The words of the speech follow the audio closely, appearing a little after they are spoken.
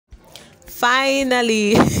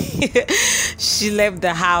Finally, she left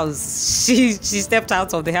the house. She stepped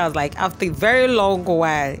out of the house like after a very long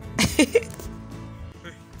while.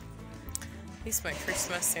 This is my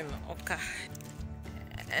Christmas in Awka.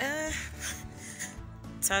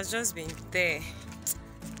 It has just been there.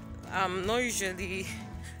 I'm not usually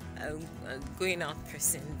a going out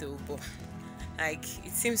person though, but like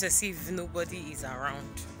it seems as if nobody is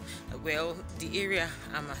around. Well, the area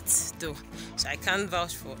I'm at though, so I can't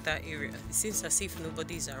vouch for that area. It seems as if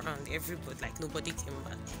nobody is around. Everybody, like nobody came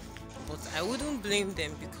back. But I wouldn't blame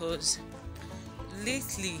them because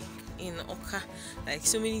lately in Awka, like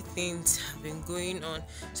so many things have been going on,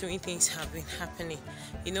 so many things have been happening.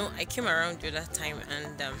 You know, I came around the other time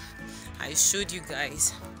and I showed you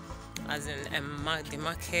guys as in the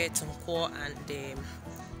market, Unko and the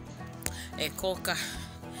Koka.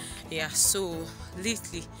 Yeah, so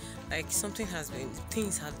lately, like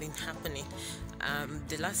things have been happening.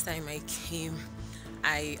 The last time I came,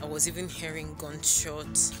 I was even hearing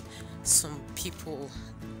gunshots. Some people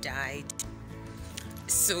died.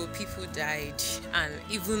 So people died, and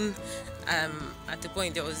even at the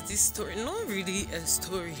point there was this story, not really a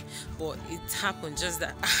story, but it happened just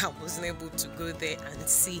that I wasn't able to go there and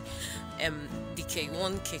see the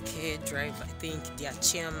K1 KK driver, I think their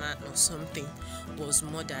chairman or something, was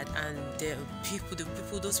murdered, and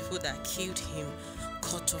those people that killed him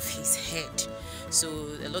cut off his head. So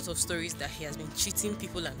a lot of stories that he has been cheating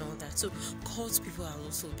people and all that. So cult people have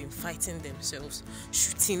also been fighting themselves,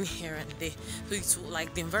 shooting here and there. So it's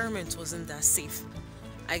like the environment wasn't that safe.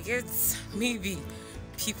 I guess maybe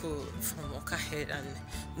people from Awka Head and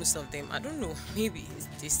most of them, I don't know, maybe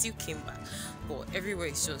they still came back, but everywhere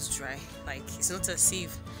is just dry. Like it's not as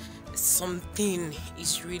if something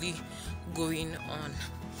is really going on.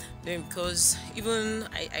 Then because even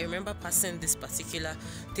I remember passing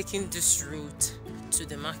taking this route to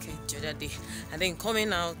the market the other day, and then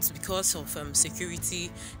coming out because of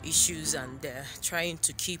security issues and trying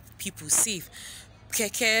to keep people safe.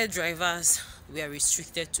 Keke drivers were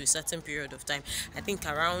restricted to a certain period of time. I think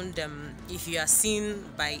around if you are seen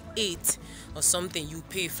by 8 or something, you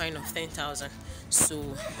pay a fine of 10,000. So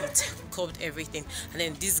it covered everything, and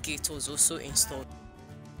then this gate was also installed.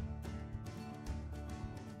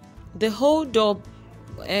 The hold up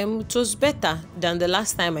it was better than the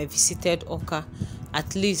last time I visited Awka.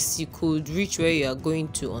 At least you could reach where you are going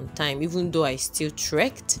to on time, even though I still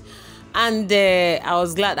trekked. And I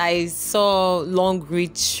was glad I saw Long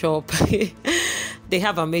Reach Shop. They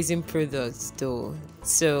have amazing products though,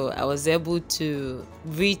 so I was able to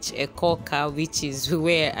reach a Koka, which is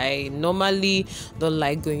where I normally don't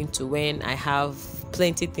like going to when I have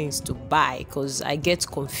plenty things to buy because I get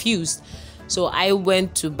confused. So I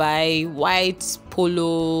went to buy white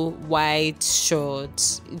polo, white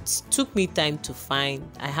shorts. It took me time to find.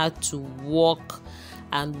 I had to walk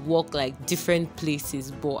like different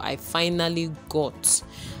places, but I finally got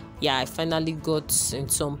in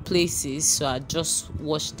some places. So I just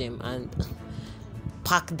wash them and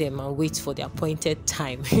pack them and wait for the appointed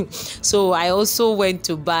time. So I also went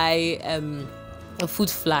to buy food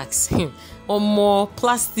flags or more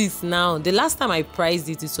plastics. Now the last time I priced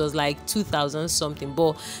it was like 2,000 something,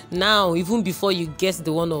 but now even before you get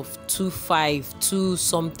the one of 2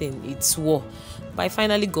 something, it's war. But I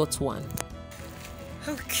finally got one.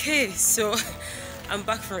 Okay, so I'm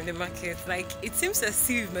back from the market. Like it seems as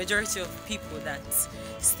if majority of people that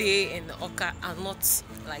stay in Awka are not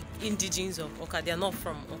like indigenes of Awka. They are not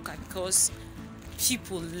from Awka because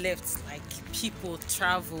people left, like people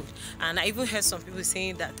traveled, and I even heard some people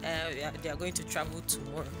saying that they are going to travel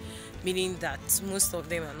tomorrow, meaning that most of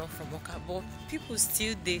them are not from Awka, but people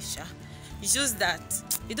still there. It's just that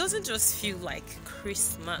it doesn't just feel like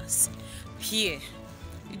Christmas here.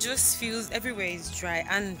 It just feels everywhere is dry,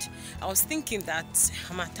 and I was thinking that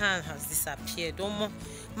Hamatan has disappeared.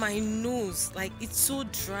 My nose, like it's so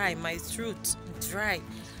dry, my throat dry.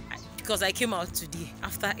 Because I came out today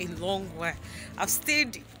after a long while. I've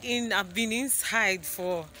been inside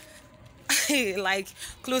for like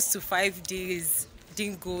close to 5 days.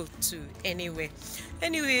 Didn't go to anywhere.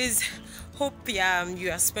 Anyways, hope you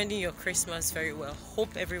are spending your Christmas very well.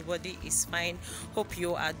 Hope everybody is fine. Hope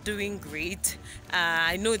you are doing great.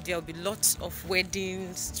 I know there'll be lots of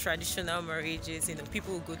weddings, traditional marriages.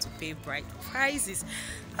 People will go to pay bride prices.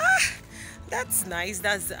 That's nice.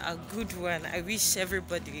 That's a good one. I wish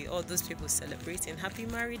everybody, all those people celebrating happy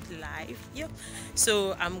married life. Yep.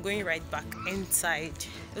 So I'm going right back inside.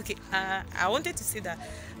 Okay. I wanted to say that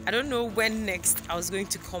I don't know when next I was going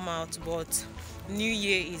to come out, but New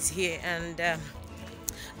Year is here, and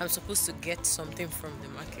I'm supposed to get something from the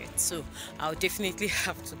market. So I'll definitely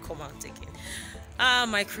have to come out again.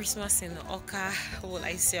 My Christmas in Awka, what will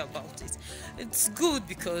I say about it? It's good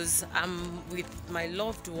because I'm with my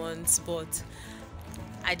loved ones, but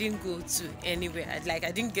I didn't go to anywhere. I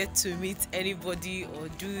didn't get to meet anybody or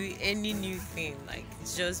do any new thing. Like,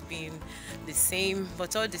 it's just been the same,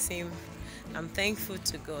 but all the same, I'm thankful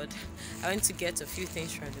to God. I went to get a few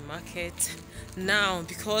things from the market now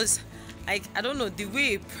because I don't know, the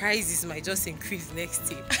way prices might just increase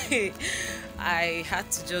next year. I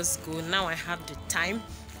had to just go. Now I have the time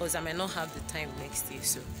because I might not have the time next year.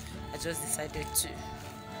 So I just decided to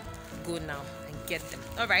go now and get them.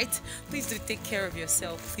 All right, please do take care of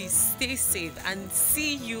yourself. Please stay safe and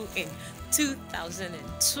see you in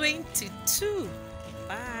 2022.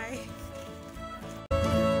 Bye.